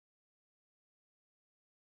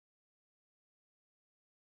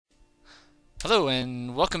Hello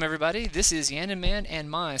and welcome everybody. This is Yan Man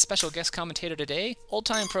and my special guest commentator today, Old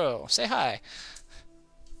Time Pro. Say hi.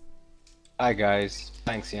 Hi guys,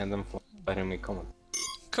 thanks Yandem for letting me comment.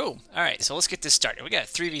 Cool. Alright, so let's get this started. We got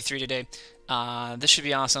 3v3 today. This should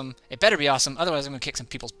be awesome. It better be awesome, otherwise I'm going to kick some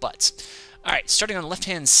people's butts. Alright, starting on the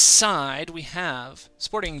left-hand side, we have,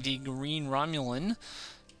 sporting the green Romulan,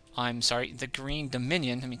 the green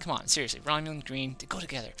Dominion. I mean, come on, seriously, Romulan, green, they go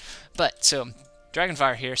together. But, so,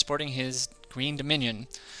 Dragonfire here, sporting his green Dominion.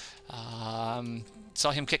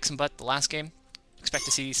 Saw him kick some butt the last game. Expect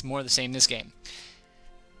to see some more of the same this game.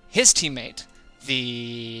 His teammate,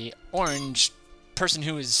 the orange person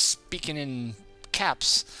who is speaking in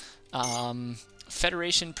caps,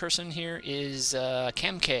 Federation person here is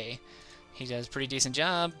Kamk. He does a pretty decent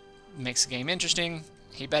job, makes the game interesting.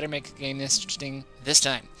 He better make the game interesting this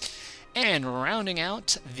time. And rounding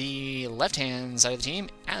out the left-hand side of the team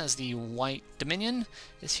as the white Dominion,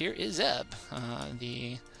 this here is Zebh,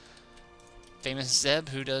 the famous Zebh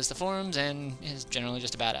who does the forums and is generally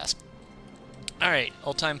just a badass. Alright,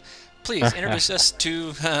 old time, please introduce us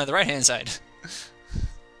to the right-hand side.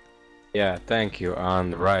 Yeah, thank you.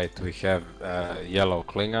 On the right we have yellow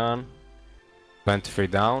Klingon, 23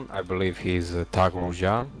 down. I believe he's Tag.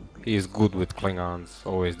 He's good with Klingons,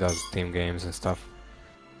 always does team games and stuff.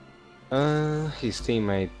 His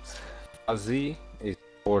teammate Fusszeh is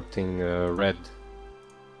sporting red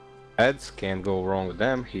heads, can't go wrong with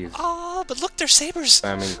them. He's But look, they're sabers!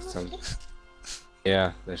 spamming some...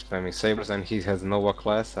 Yeah, they're spamming sabers, and he has Nova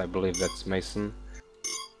class, I believe that's Mason.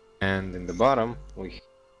 And in the bottom we have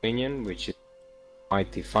Minion, which is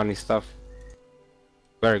mighty funny stuff.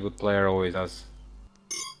 Very good player, always does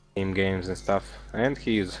team games and stuff. And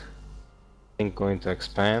he's, I think, going to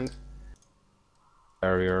expand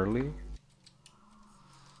very early.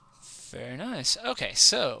 Very nice. Okay,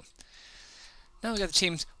 so now we got the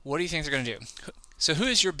teams. What do you think they're going to do? So who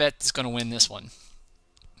is your bet that's going to win this one?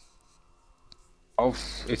 Oh,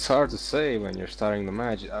 it's hard to say when you're starting the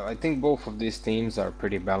match. I think both of these teams are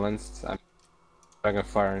pretty balanced.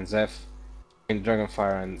 Dragonfire and Zebh. I mean,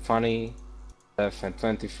 Dragonfire and Funny, Zebh and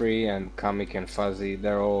 23, and Kamk and Fusszeh.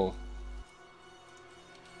 They're all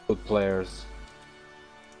good players.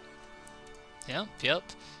 Yep.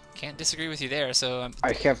 Can't disagree with you there. So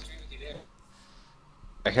I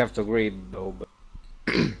have to agree though, but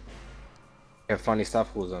I have Funny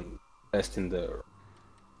stuff who's on best in the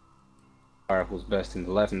who's best in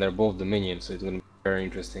the left, and they're both Dominions, so it's gonna be very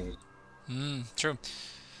interesting. True.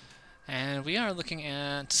 And we are looking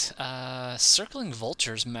at Circling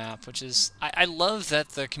Vultures map, which is I love that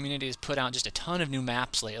the community has put out just a ton of new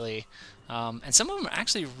maps lately, and some of them are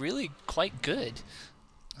actually really quite good.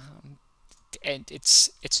 And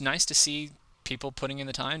it's nice to see people putting in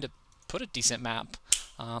the time to put a decent map.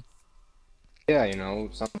 Yeah, you know,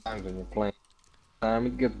 sometimes when you're playing,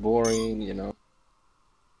 it gets boring, you know.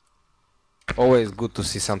 Always good to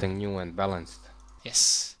see something new and balanced.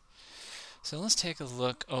 Yes. So let's take a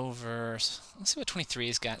look over. Let's see what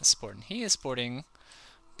 23's got sporting. He is sporting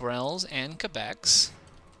Brels and Quebecs.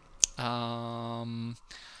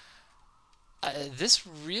 This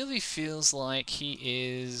really feels like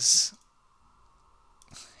he's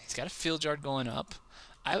got a field yard going up.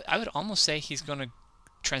 I would almost say he's going to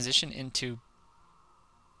transition into,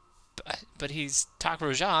 but he's Tak,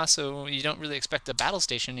 so you don't really expect a battle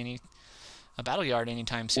station a battle yard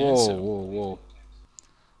anytime soon.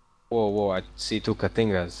 Whoa, I see two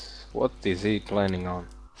Katingas. What is he planning on?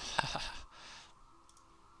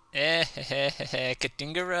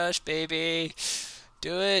 Katinga rush, baby.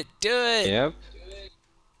 Do it. Yep.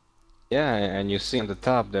 Yeah, and you see on the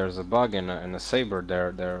top there's a bug and a saber.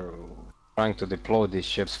 They're trying to deploy these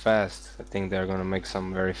ships fast. I think they're gonna make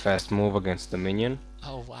some very fast move against the minion.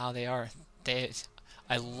 Oh wow, they are.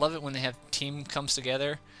 I love it when they have team comes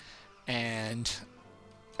together, and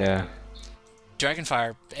yeah.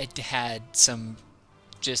 Dragonfire had some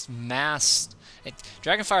just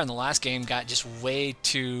Dragonfire in the last game got just way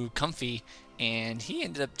too comfy, and he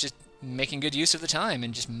ended up just making good use of the time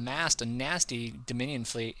and just massed a nasty Dominion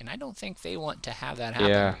fleet, and I don't think they want to have that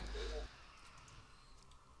happen.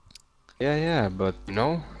 Yeah, but you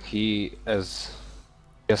know, he just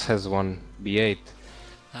has one B8.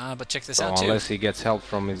 But check this out too. Unless he gets help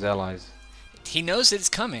from his allies. He knows that it's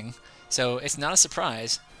coming, so it's not a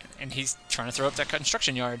surprise, and he's trying to throw up that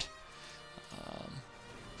construction yard.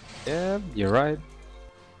 Yeah, you're right.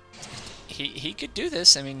 He could do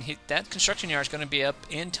this. I mean, that construction yard is going to be up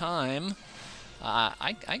in time.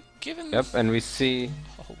 I give him. Yep, and we see.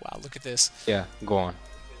 Oh wow! Look at this. Yeah, go on.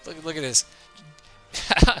 Look at this.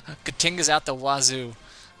 Katinga's out the wazoo.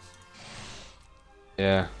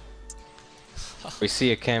 Yeah. We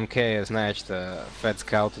see a Kamk has snatched a Fed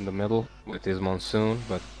Scout in the middle with his Monsoon,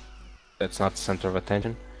 but that's not the center of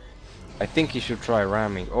attention. I think he should try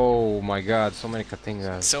ramming. Oh my god, so many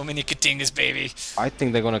Katingas. So many Katingas, baby. I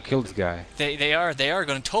think they're gonna kill this guy. They are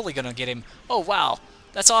totally gonna get him. Oh wow,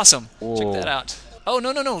 that's awesome. Whoa. Check that out. Oh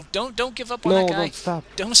no, don't give up on that guy.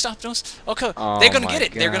 Don't stop. Don't stop. Okay, Oh, they're gonna get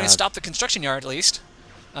it. my They're gonna God. stop the construction yard at least.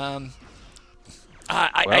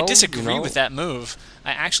 I Well, disagree you know, with that move.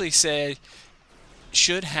 I actually said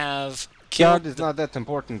should have killed. Yard is not that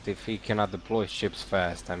important if he cannot deploy ships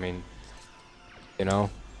fast. I mean, you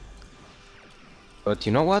know. But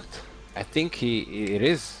you know what? I think it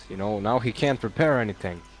is. You know, now he can't repair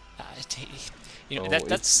anything. You know,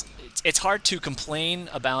 So it's hard to complain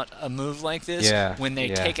about a move like this Yeah, when they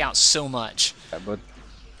yeah. take out so much.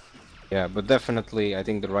 But definitely, I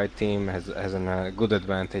think the right team has a good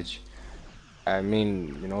advantage. I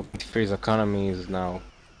mean, you know, 23's economy is now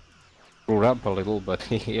screwed up a little, but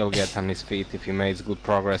he'll get on his feet if he makes good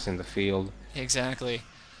progress in the field. Exactly.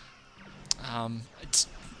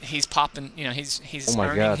 He's popping. You know, he's Oh my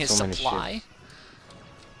earning God, his so many supply.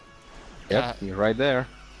 Yep, you're right there.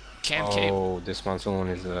 Kamk. Oh, this Monsoon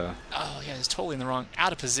is Oh yeah, he's totally in the wrong,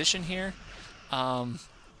 out of position here. I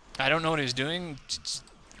don't know what he was doing. Just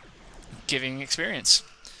giving experience.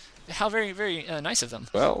 How very nice of them.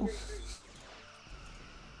 well.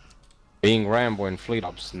 Being Rambo in fleet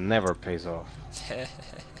ops never pays off.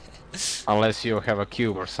 Unless you have a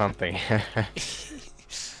cube or something.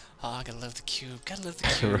 Oh, gotta love the cube. Gotta love the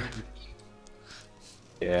cube.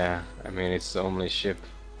 Yeah, I mean it's the only ship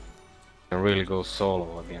that can really go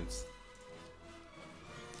solo against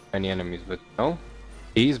any enemies, but no.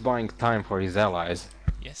 He's buying time for his allies.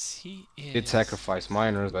 Yes, he is. Did sacrifice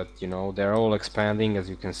miners, but you know, they're all expanding as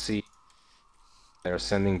you can see. They're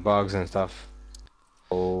sending bugs and stuff.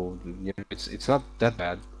 So you know, it's not that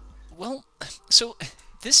bad. Well, so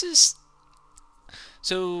this is.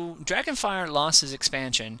 So Dragonfire lost his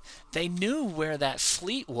expansion. They knew where that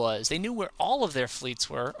fleet was. They knew where all of their fleets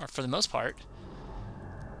were, or for the most part.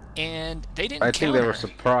 And they didn't I counter. think they were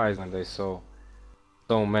surprised when they saw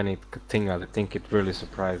so many Katingas. I think it really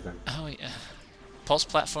surprised them. Oh yeah. Pulse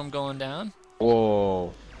platform going down.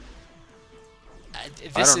 Whoa.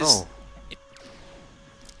 This I don't is. know.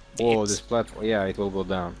 Whoa, It's- this platform. Yeah, it will go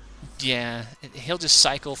down. Yeah, he'll just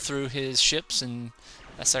cycle through his ships, and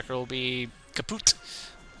that sucker will be kaput.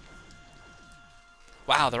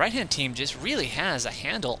 Wow, the right-hand team just really has a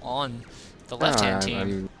handle on the left-hand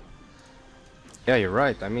team. Yeah, you're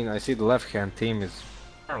right. I mean, I see the left-hand team is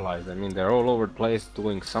paralyzed. I mean, they're all over the place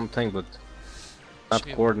doing something, but not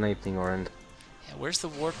Should- coordinating or anything. Yeah, where's the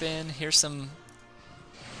warp in? Here's some.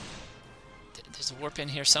 There's a warp in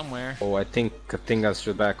here somewhere. Oh, I think Katingas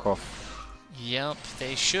should back off. Yep,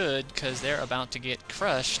 they should, because they're about to get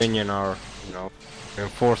crushed. Opinion are, you know,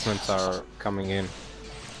 reinforcements are coming in.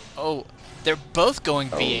 Oh, they're both going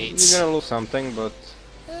Oh, V8s. you're gonna lose something, but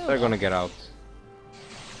they're gonna get out.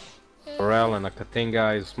 Morale and a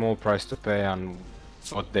Katinga is small price to pay on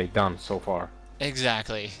what they've done so far.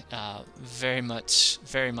 Exactly. Very much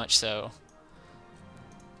so.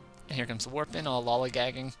 And here comes the warp in, all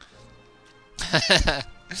lollygagging.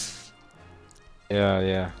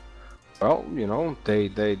 Yeah. Well, you know,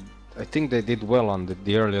 I think they did well on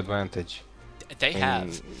the early advantage. They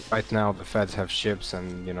have. Right now, the Feds have ships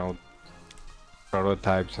and, you know,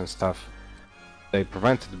 prototypes and stuff. They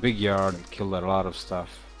prevented the big yard and killed a lot of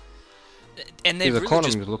stuff. And they've His really economy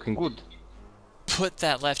just is looking good. put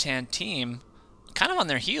that left-hand team kind of on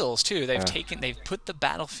their heels too. They've Yeah. they've put the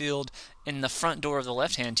battlefield in the front door of the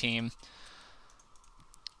left-hand team.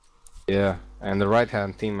 Yeah, and the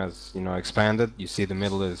right-hand team has, you know, expanded. You see the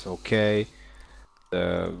middle is okay.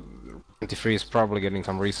 The 23 is probably getting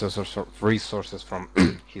some resources from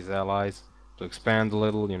his allies to expand a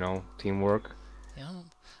little, you know, teamwork. Yeah.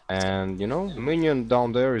 And, you know, the minion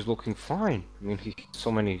down there is looking fine. I mean, he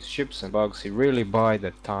so many ships and bugs. He really bought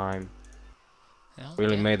that time. Well,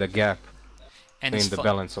 Really yeah. made a gap And between it's the fun.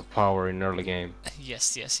 balance of power in early game.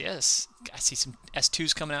 Yes. I see some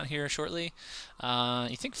S2s coming out here shortly.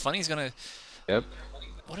 You think Funny's gonna? Yep.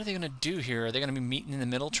 What are they gonna do here? Are they gonna be meeting in the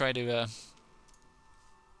middle, try to?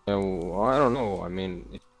 So, I don't know. I mean,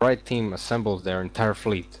 if the right team assembles their entire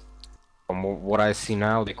fleet, from what I see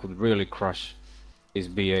now, they could really crush his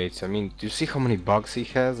B8s. I mean, do you see how many bugs he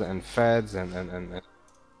has, and Feds, and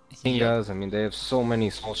Kingas? I mean, they have so many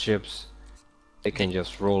small ships. They can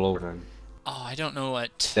just roll over them. Oh, I don't know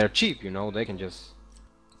what. They're cheap, you know. They can just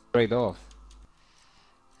trade off.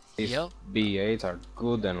 These Yep. B8s are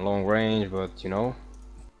good and long range, but you know,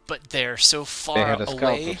 But they're so they far had a scout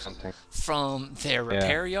away or something. from their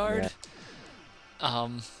repair yard. yeah.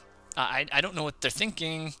 I don't know what they're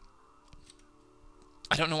thinking.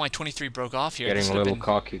 I don't know why 23 broke off here. Getting a little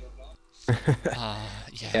cocky. Yeah.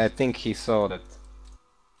 Yeah, I think he saw that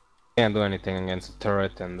he can't do anything against the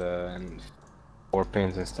turret and 4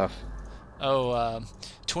 pins and stuff. Oh,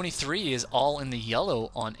 23 is all in the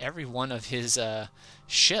yellow on every one of his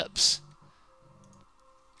ships,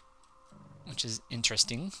 which is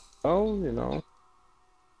interesting. Oh, you know.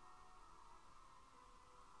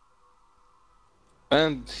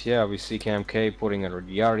 And yeah, we see Kamk putting a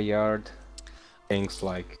yard. Things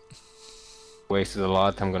like wasted a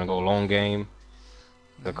lot. I'm gonna go long game.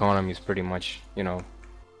 The economy is pretty much, you know,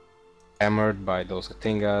 hammered by those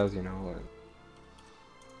Katingas, you know.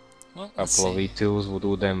 Well, A couple of E2s will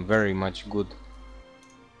do them very much good.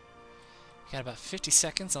 Got about 50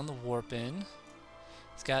 seconds on the warp in.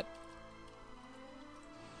 He's got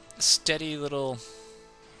a steady little...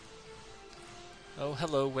 Oh,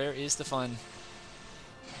 hello, where is the fun?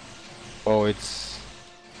 Oh, it's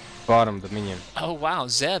bottom Dominion. Oh, wow,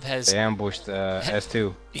 Zebh has... They ambushed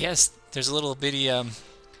S2. Yes, there's a little bitty...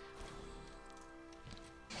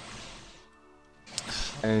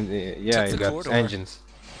 And yeah, you got corridor. engines.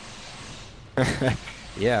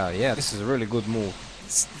 yeah, this is a really good move.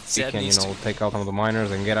 He can, you know, take out some of the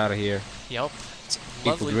miners and get out of here. Yep. It's He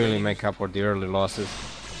lovely could really lane. make up for the early losses.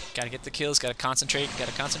 Gotta get the kills, gotta concentrate.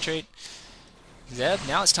 Zebh,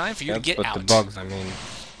 now it's time for you to get but out. the bugs, I mean,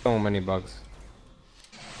 so many bugs.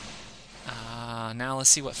 Now let's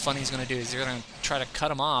see what Funny's gonna do. He's gonna try to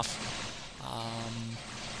cut him off.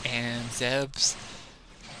 And Zebh's...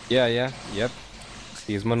 Yep.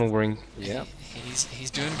 He's maneuvering. Yeah.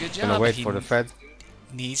 He's doing a good job. Gonna wait for the Fed.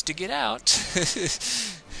 Needs to get out.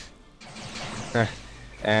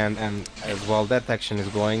 and as well, that action is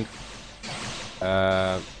going.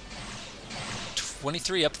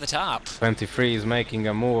 23 up the top. 23 is making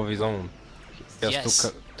a move of his own. He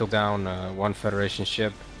just took down one Federation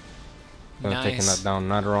ship. Gonna take down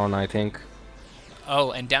another one, I think. Oh,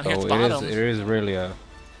 and down here at the So bottom, it is really a...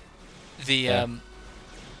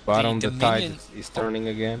 Bottom, the tide is turning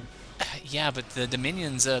again. Yeah, but the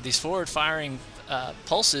Dominions, these forward-firing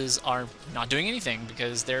pulses are not doing anything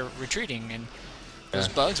because they're retreating, and those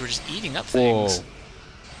bugs were just eating up things. Whoa.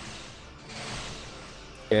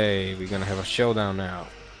 Okay, we're gonna have a showdown now.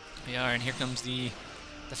 We are, and here comes the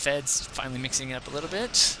Feds finally mixing it up a little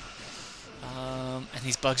bit. And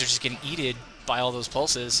these bugs are just getting eaten by all those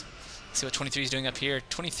pulses. Let's see what 23 is doing up here.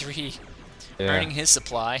 23 earning his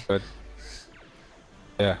supply. But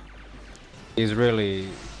yeah, he's really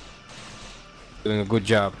doing a good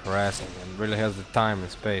job harassing and really has the time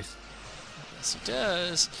and space. Yes, he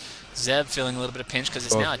does. Zebh feeling a little bit of pinch because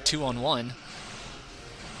it's now a 2-on-1.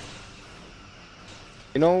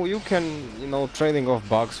 You know, you can, you know, trading off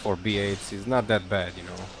bugs for B8s is not that bad, you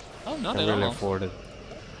know. Oh, not I at really all. afford it.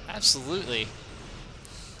 Absolutely.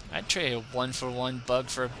 I'd trade a 1-for-1 bug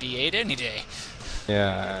for a B8 any day.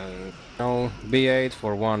 Yeah, you know, B8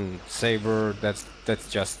 for one Saber, that's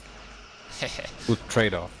just good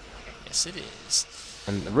trade-off. Yes, it is.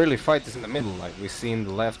 And really, fight is in the middle. Like we see in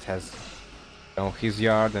the left has, you know, his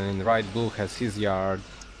yard, and in the right blue has his yard.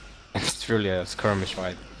 It's really a skirmish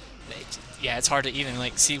fight. Yeah, it's hard to even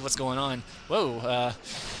like see what's going on. Whoa,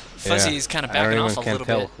 Fuzzy's kind of backing off a little bit.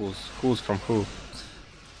 I don't even can tell who's from who.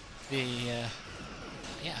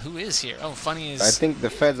 Yeah, who is here? Oh, Funny is... I think the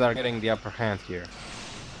Feds are getting the upper hand here.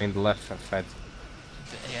 In the left Feds.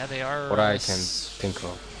 Yeah, they are... What I can think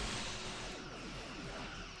of.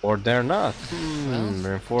 Or they're not. Well,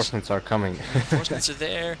 reinforcements are coming. Reinforcements are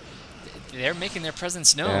there. They're making their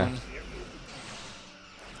presence known. Yeah.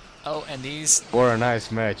 Oh, and these... What a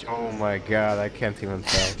nice match. Oh my god, I can't even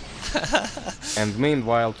tell. And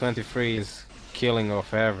meanwhile, 23 is killing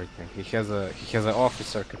off everything. He has an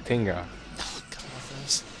officer Katinga. Oh, God, I love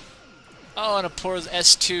those. Oh, and a poor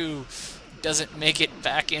S2 doesn't make it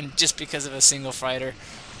back in just because of a single fighter.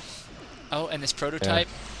 Oh, and this prototype.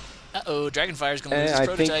 Uh-oh, Dragonfire's gonna lose his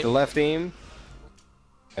prototype. I think the left team...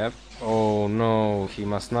 Yep. Oh no, he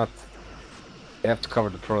must not... They have to cover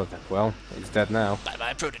the prototype. Well, it's dead now.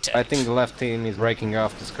 Bye-bye, prototype. I think the left team is breaking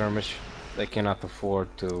off the skirmish. They cannot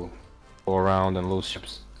afford to go around and lose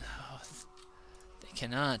ships. Oh, they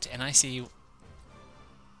cannot. And I see...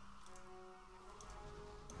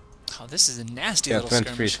 Oh, this is a nasty little skirmish.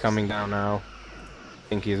 23 is coming down now. I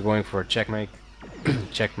think he's going for a checkmate.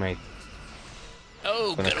 Checkmate.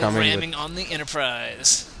 Oh, good old ramming on the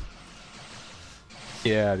Enterprise.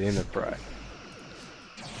 Yeah, the Enterprise.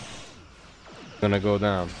 Gonna go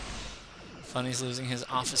down. Funny's losing his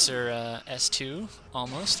officer S2.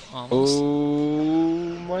 Almost. Oh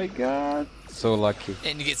my god. So lucky.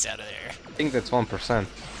 And he gets out of there. I think that's 1%.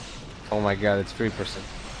 Oh my god, it's 3%.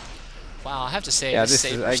 Wow, I have to say, Yeah, this this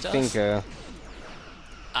is, Saber I stuff, think,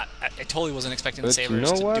 I totally wasn't expecting the but you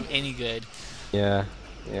Sabers know to what? do any good. Yeah,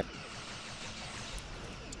 yeah.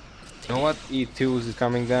 You know what? E2s is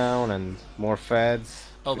coming down and more feds.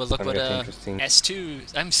 Oh, but It's look gonna what get interesting.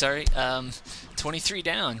 S2, I'm sorry, 23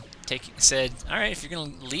 down. Said, all right, if you're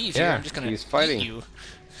gonna leave here, Yeah, I'm just gonna he's fighting. eat you.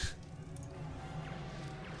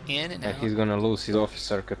 In and Yeah, out. he's gonna lose his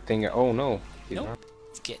officer Katinga. Oh no, he's Nope, not.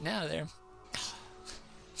 he's getting out of there.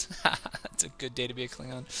 It's a good day to be a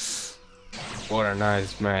Klingon. What a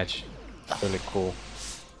nice match. Really cool.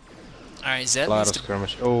 All right, Zebh A lot needs of to.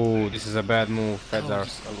 skirmish. Oh, this is a bad move. Feds Oh.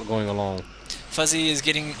 are going along. Fuzzy is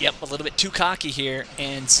getting, yep, a little bit too cocky here,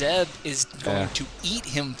 and Zebh is going Yeah. to eat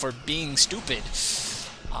him for being stupid.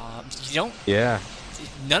 You don't. Yeah.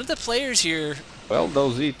 None of the players here. Well,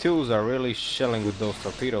 those E2s are really shelling with those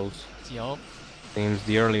torpedoes. Yup. Seems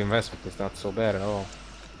the early investment is not so bad at all.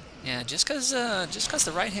 Yeah, just cause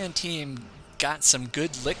the right-hand team got some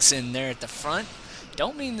good licks in there at the front,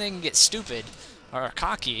 don't mean they can get stupid or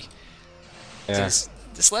cocky. Yeah. 'Cause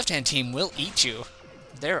this left-hand team will eat you.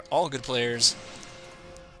 They're all good players.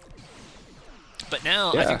 But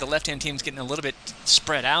now I Yeah. think the left-hand team's getting a little bit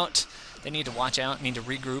spread out. They need to watch out, need to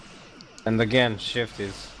regroup. And again, shift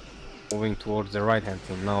is moving towards the right hand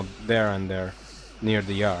team. Now there and there, near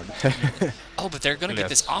the yard. Oh, but they're gonna get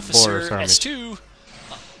this Yes, officer border skirmish. S2.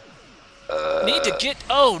 Need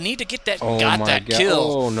to get that. Oh Got my that god! kill.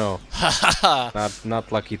 Oh no!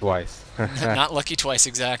 not lucky twice. Not lucky twice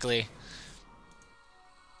exactly.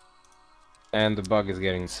 And the bug is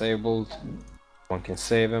getting disabled. One can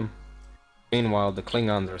save him. Meanwhile, the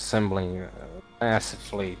Klingons are assembling a massive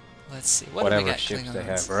fleet. Let's see. What do we Whatever got? ships they Klingons?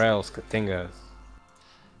 have. Rails, Katingas,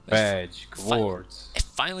 Badge, Kvords. I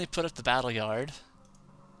finally put up the battle yard.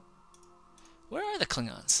 Where are the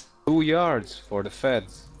Klingons? 2 yards for the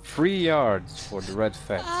Feds. 3 yards for the Red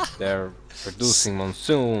Feds. They're producing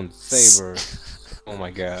monsoons, sabers. Oh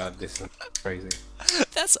my god, this is crazy.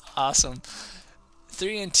 That's awesome.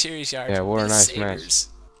 3 interior yards. Yeah, what a nice match. Sabers.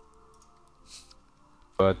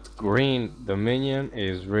 But Green, the minion,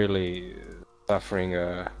 is really suffering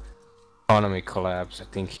a economy collapse. I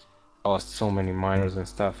think he lost so many miners and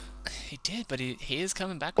stuff. He did, but he is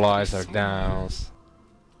coming back. Supplies are down.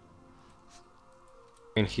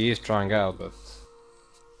 I mean, he is trying out, but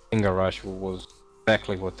Finger Rush was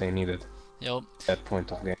exactly what they needed Yep. at that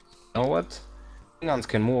point of game. You know what? Klingons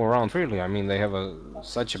can move around freely. I mean, they have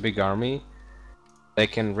such a big army. They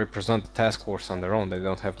can represent the task force on their own. They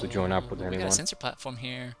don't have to join up with We anyone. got a sensor platform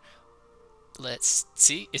here. Let's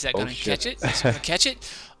see. Is that Oh, gonna shit. catch it? Is it gonna catch it?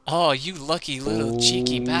 Oh, you lucky little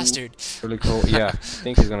cheeky Ooh. bastard. Really cool. Yeah, I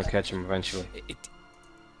think he's gonna catch him eventually.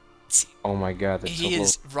 See, Oh my god, it's so he close.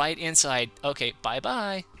 is right inside. Okay,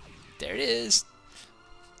 bye-bye. There it is.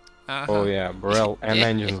 Oh yeah, Burrell and Yeah.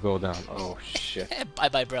 engines go down. Oh shit.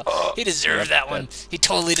 Bye-bye, bro. He deserved that one. He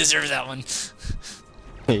totally deserved that one.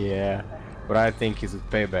 Yeah, but I think it's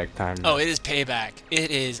payback time now. Oh, it is payback. It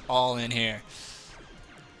is all in here.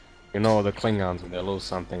 You know the Klingons, when they lose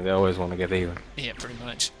something, they always want to get even. Yeah, pretty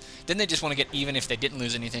much. Then they just want to get even if they didn't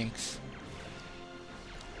lose anything.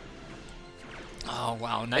 Oh,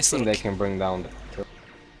 wow. I Nice think little... they can bring down the...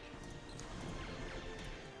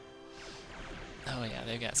 Oh, yeah,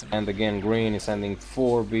 they got some... And again, Green is sending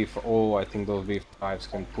 4 B4. Oh, I think those B5s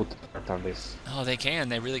can put the hurt on this. Oh, they can.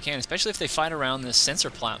 They really can. Especially if they fight around this sensor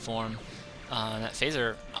platform. That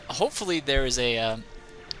phaser... Hopefully there is a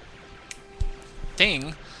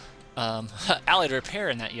thing... allied repair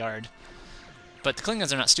in that yard. But the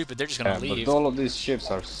Klingons are not stupid. They're just going to leave. But all of these ships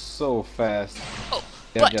are so fast. Oh,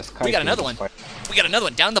 They're but just we got kiting another this one. fight. We got another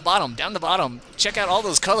one. Down the bottom. Down the bottom. Check out all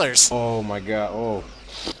those colors. Oh my god, oh.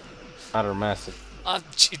 Another massive.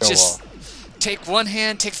 Just take one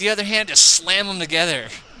hand, take the other hand, just slam them together.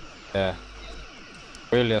 Yeah.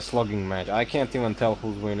 Really a slugging match. I can't even tell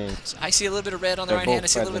who's winning. So I see a little bit of red on the They're right hand. I both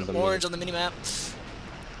see a red little bit in of the orange on the minimap.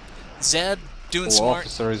 Zebh doing The smart.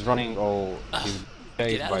 officer is running. Oh, he's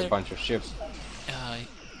chased out of by there. a bunch of ships.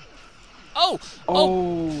 Oh!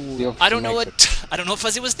 The officer I don't know makes what it. I don't know what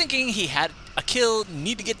Fuzzy was thinking. He had a kill.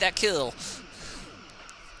 Need to get that kill.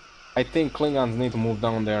 I think Klingons need to move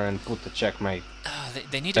down there and put the checkmate.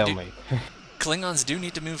 They need to do. Stalemate. Klingons do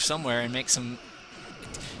need to move somewhere and make some.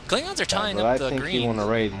 Klingons are tying but up I the think green. he wanna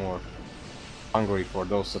raid more. Hungry for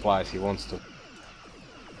those supplies. He wants to.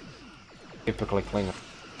 Typically Klingon.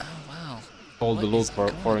 Oh wow! Hold the What loot is for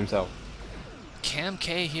going- himself. Kamk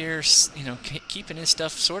here, you know, keeping his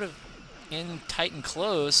stuff sort of in tight and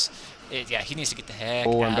close. Yeah, he needs to get the heck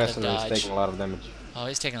Oh, out of Ambassador is Dodge. taking a lot of damage. Oh,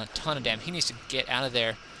 he's taking a ton of damage. He needs to get out of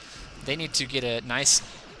there. They need to get a nice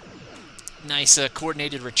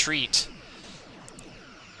coordinated retreat.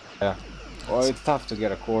 Yeah. Oh, it's tough to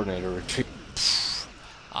get a coordinator retreat.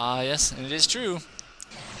 Ah, yes, and it is true.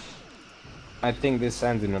 I think this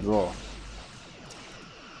ends in a draw.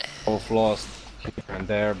 Both lost here and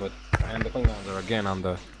there, but and the Klingons are again on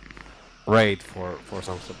the raid for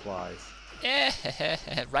some supplies. Yeah,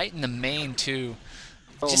 right in the main too.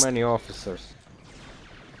 So many officers.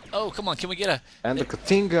 Oh, come on, can we get a... And the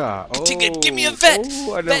Katinga! Katinga, Oh, give me a vet!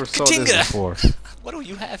 Oh, I Vet never saw Katinga. this before. What do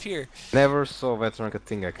you have here? Never saw veteran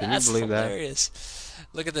Katinga. Can That's you believe hilarious.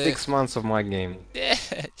 Look at the... 6 months of my gaming. Yeah.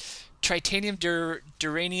 Titanium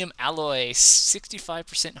duranium alloy,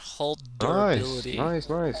 65% hull durability. Nice,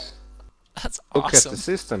 nice. That's Look awesome. at the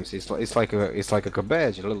systems. It's like a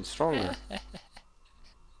cabbage, a little stronger.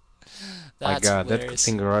 My God, hilarious.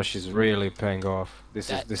 that Katinga rush is really paying off. This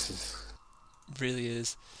is really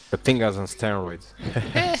is. Katinga's on steroids.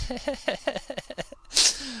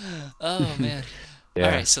 Oh man. Yeah.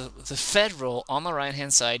 Alright, so the Federal on the right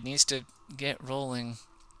hand side needs to get rolling.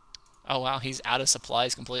 Oh wow, he's out of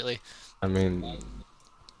supplies completely. I mean,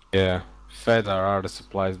 yeah, Fed are out of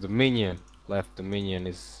supplies. The Minion left. The Minion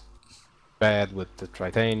is bad with the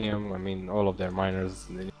Tritanium. I mean, all of their miners,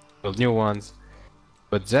 they build new ones.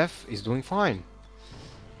 But Zebh is doing fine.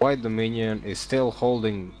 White Dominion is still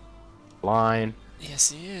holding line.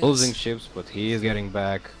 Yes, he is. Losing ships, but he is getting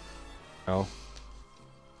back. You know.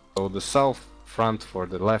 So the south front for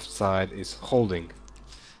the left side is holding.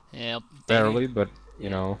 Yeah, Barely, but you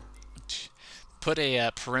know. Put a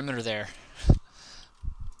perimeter there.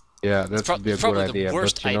 Yeah, that would be a good probably idea. The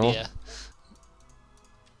worst but, you know, idea.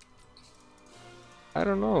 I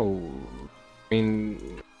don't know. I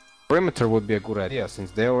mean, perimeter would be a good idea since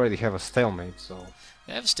they already have a stalemate. So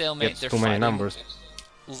they have a stalemate. They're too many fighting numbers.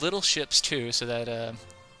 little ships too, so that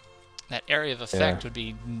that area of effect would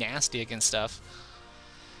be nasty against stuff.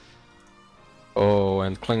 Oh,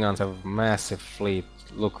 and Klingons have a massive fleet.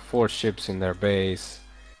 Look, 4 ships in their base.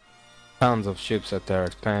 Tons of ships at their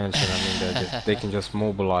expansion. I mean, they can just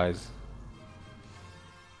mobilize.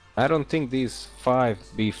 I don't think these 5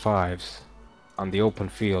 B5s on the open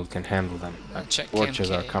field can handle them. Check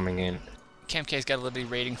Vultures are Kamk. coming in. Kamk's got a little bit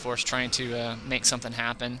of raiding force trying to make something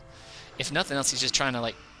happen. If nothing else, he's just trying to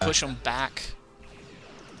like push them back.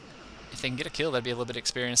 If they can get a kill, that'd be a little bit of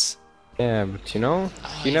experience. Yeah, but you know,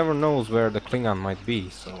 he never knows where the Klingon might be,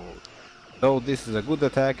 so... Though this is a good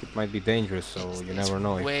attack, it might be dangerous, so you never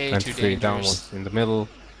know. Way If too 23 dangerous. downwards in the middle...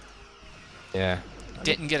 Yeah.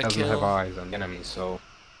 Didn't get a doesn't kill. have eyes on the enemy, so...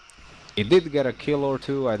 He did get a kill or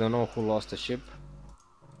two, I don't know who lost the ship.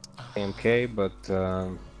 KMK, but...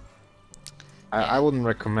 I wouldn't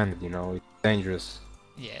recommend it, you know, it's dangerous.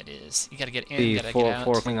 Yeah, it is. You gotta get in, The you gotta four get out.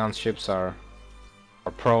 Klingon ships are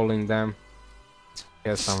prowling them. He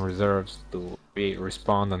has some reserves to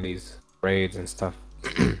respond on these raids and stuff.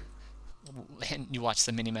 And you watch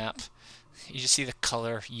the minimap. You just see the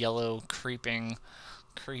color yellow creeping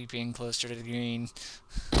closer to the green.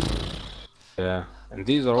 Yeah, and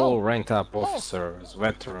these are all ranked up officers,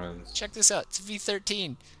 veterans. Check this out. It's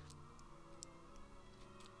V13.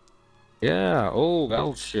 Yeah, oh,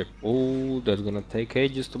 battleship. Oh, that's gonna take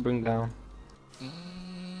ages to bring down.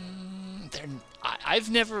 I've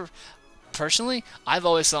never... Personally, I've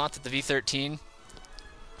always thought that the V13,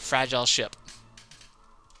 fragile ship.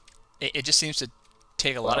 It just seems to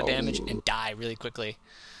take a lot of damage and die really quickly.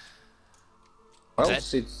 Well, he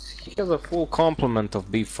has a full complement of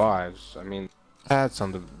B5s. I mean, stats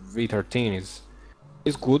on the V13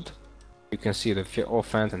 is good. You can see the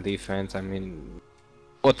offense and defense. I mean,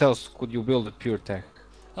 what else could you build at pure tech?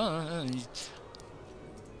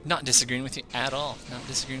 Not disagreeing with you at all. Not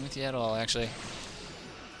disagreeing with you at all, actually.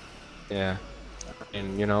 Yeah,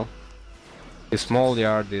 and you know, his small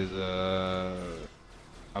yard is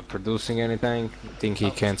not producing anything. I think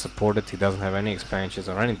he can't support it. He doesn't have any expansions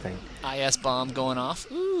or anything. IS bomb going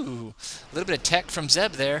off. Ooh, a little bit of tech from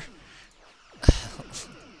Zebh there.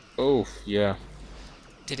 Oh yeah.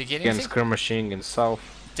 Did he get Again, anything? skirmishing in south.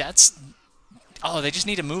 That's... Oh, they just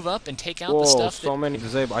need to move up and take out Whoa, the stuff. so many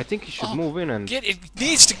disabled. I think he should move in and... It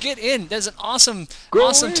needs to get in. That's an awesome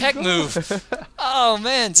in, tech move. Oh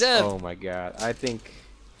man, Zebh. Oh my God, I think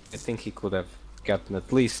he could have gotten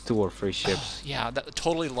at least 2 or 3 ships. Yeah, that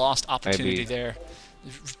totally lost opportunity Maybe. there.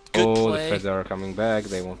 Good play. The Feds are coming back.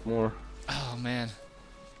 They want more. Oh man.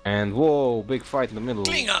 And whoa, big fight in the middle.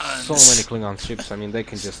 Klingons! So many Klingon ships. I mean, they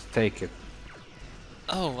can just take it.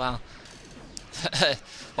 Oh wow.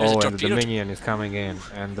 Oh, and the Dominion is coming in,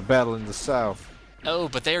 and the battle in the south. Oh,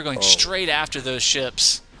 but they are going straight after those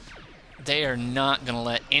ships. They are not going to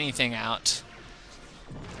let anything out.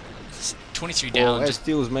 23 down. Well,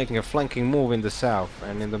 STU is making a flanking move in the south,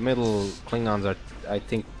 and in the middle, Klingons are, I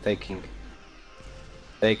think, taking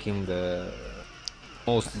taking the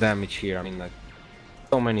most damage here. I mean, like,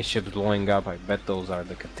 so many ships blowing up. I bet those are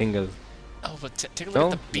the Katingas. Oh, but take a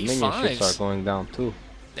look at the B5s. Dominion ships are going down too.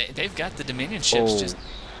 They've got the Dominion ships just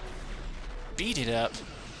beat it up.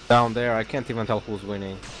 Down there, I can't even tell who's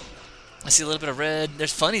winning. I see a little bit of red.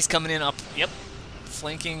 There's funnies coming in up. Yep.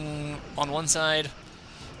 Flanking on one side.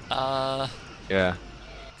 Yeah.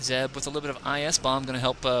 Zebh with a little bit of IS bomb gonna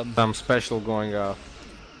help. Some special going off.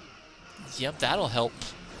 Yep, that'll help.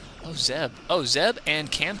 Oh, Zebh. Oh, Zebh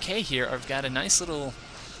and Kamk here have got a nice little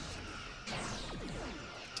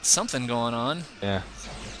something going on. Yeah.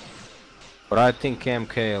 But I think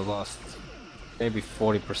Kamk lost maybe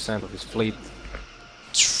 40% of his fleet.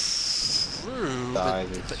 True.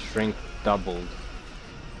 His shrink doubled.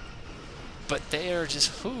 But they are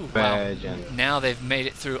just wow. Now they've made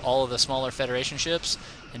it through all of the smaller Federation ships,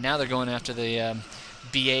 and now they're going after the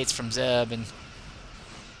B8s from Zebh, and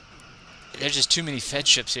there's just too many Fed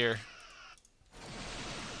ships here.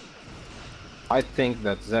 I think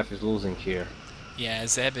that Zebh is losing here. Yeah,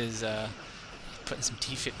 Zebh is putting some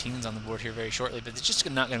T-15s on the board here very shortly, but it's just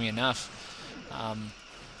not going to be enough.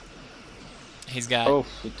 He's got... Oh,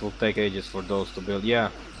 it will take ages for those to build. Yeah,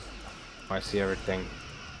 I see everything.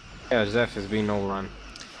 Yeah, Zebh has been overrun.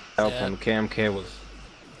 Help, and Kamk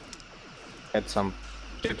had some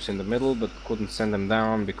ships in the middle, but couldn't send them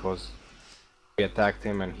down because we attacked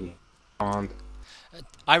him and he spawned.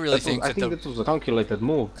 I think that was a calculated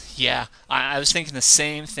move. Yeah, I was thinking the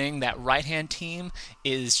same thing. That right-hand team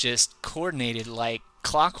is just coordinated like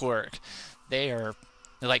clockwork. They're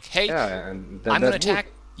like, hey, yeah, and I'm going to attack,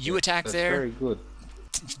 you attack that's there. Very good.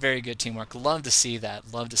 Very good teamwork. Love to see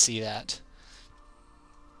that. Love to see that.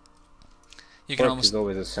 You can almost... is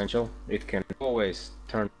always essential. It can always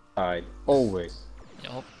turn the tide. Always.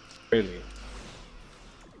 Yep. Really.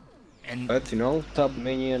 And but you know, top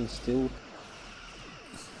minion still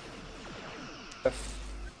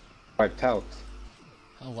wiped out.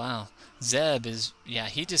 Oh wow. Zebh is, yeah,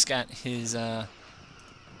 he just got his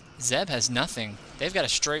Zebh has nothing. They've got a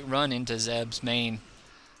straight run into Zeb's main.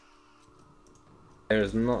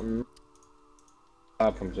 There's no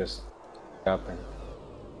stop from just stopping.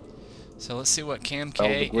 So let's see what Kamk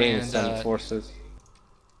and forces.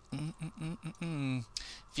 V13s.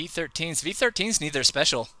 V13s need their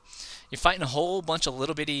special. You're fighting a whole bunch of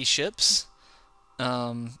little bitty ships.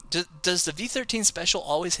 Does the V13 special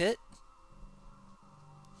always hit?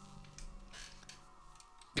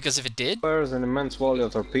 Because if it did, there's an immense volley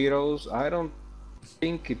of torpedoes. I don't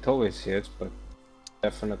think it always hits, but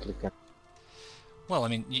definitely can. Well, I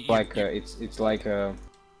mean, it's like a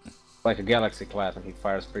Galaxy class, and he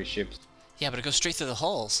fires 3 ships. Yeah, but it goes straight through the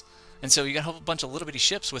hulls, and so you got a whole bunch of little bitty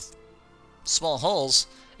ships with small hulls,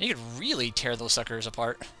 and you could really tear those suckers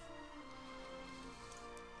apart.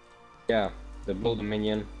 Yeah, the Blue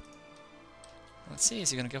Dominion. Let's see, is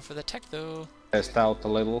he gonna go for the tech though? Test out a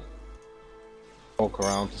little. Poke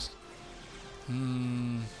around.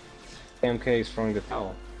 Kamk is throwing the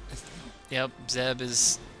towel. Yep, Zebh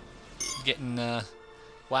is getting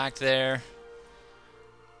whacked there.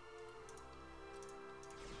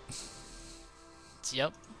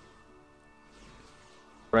 Yep.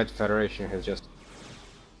 Red Federation has just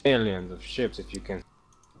millions of ships, if you can.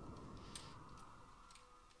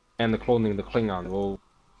 And including the Klingon will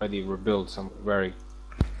already rebuild some very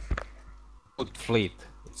good fleet.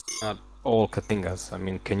 It's not all Katingas. I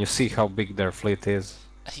mean, can you see how big their fleet is?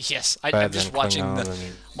 Yes, I'm just watching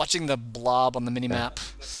the blob on the minimap.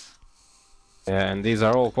 Yeah, and these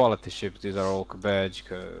are all quality ships. These are all Cabbage,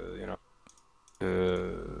 you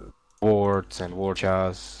know, Wards and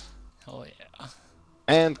Vultures. Oh yeah.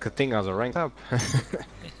 And Katingas are ranked up.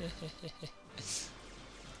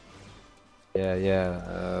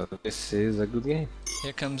 Yeah. This is a good game.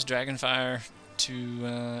 Here comes Dragonfire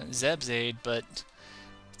to Zeb's aid, but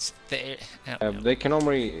they can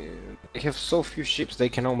only. They have so few ships. They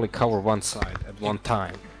can only cover one side at one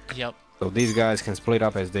time. Yep. So these guys can split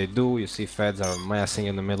up as they do. You see, Feds are massing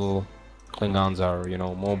in the middle. Klingons are, you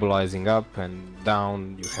know, mobilizing up, and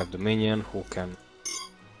down you have Dominion who can,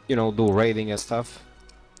 you know, do raiding and stuff.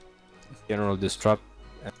 General disrupt.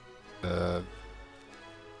 I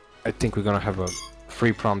think we're gonna have a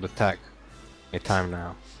free prompt attack anytime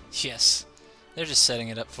now. Yes, they're just setting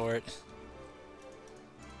it up for it.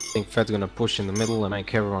 I think Fed's gonna push in the middle and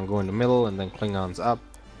make everyone go in the middle, and then Klingons up,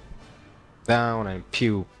 down, and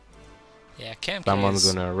pew. Yeah, Kamk someone's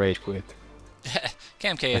gonna rage quit.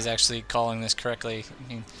 Kamk is actually calling this correctly. I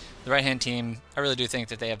mean, the right-hand team, I really do think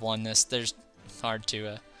that they have won this. There's hard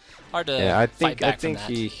to yeah, I think from that.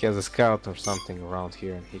 he has a scout or something around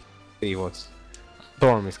here, and he see what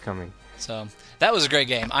storm is coming. So that was a great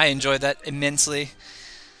game. I enjoyed that immensely.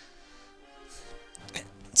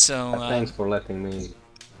 So thanks for letting me.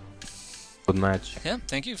 Good match. Yeah,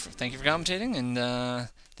 thank you for commentating, and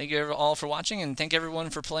thank you all for watching, and thank everyone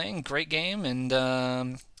for playing. Great game,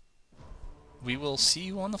 and we will see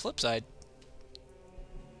you on the flip side.